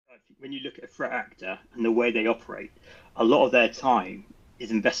when you look at a threat actor and the way they operate, a lot of their time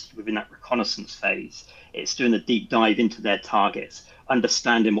is invested within that reconnaissance phase. It's doing a deep dive into their targets,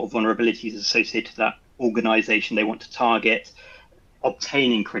 understanding what vulnerabilities are associated to that organization they want to target,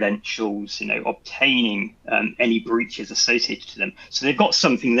 obtaining credentials, obtaining any breaches associated to them. So they've got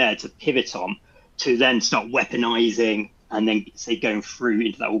something there to pivot on to then start weaponizing and then say going through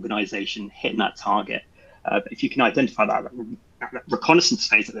into that organization, hitting that target. If you can identify that reconnaissance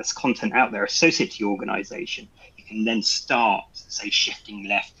phase, that there's content out there associated to your organization, you can then start, say, shifting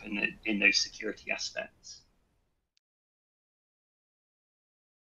left in those security aspects.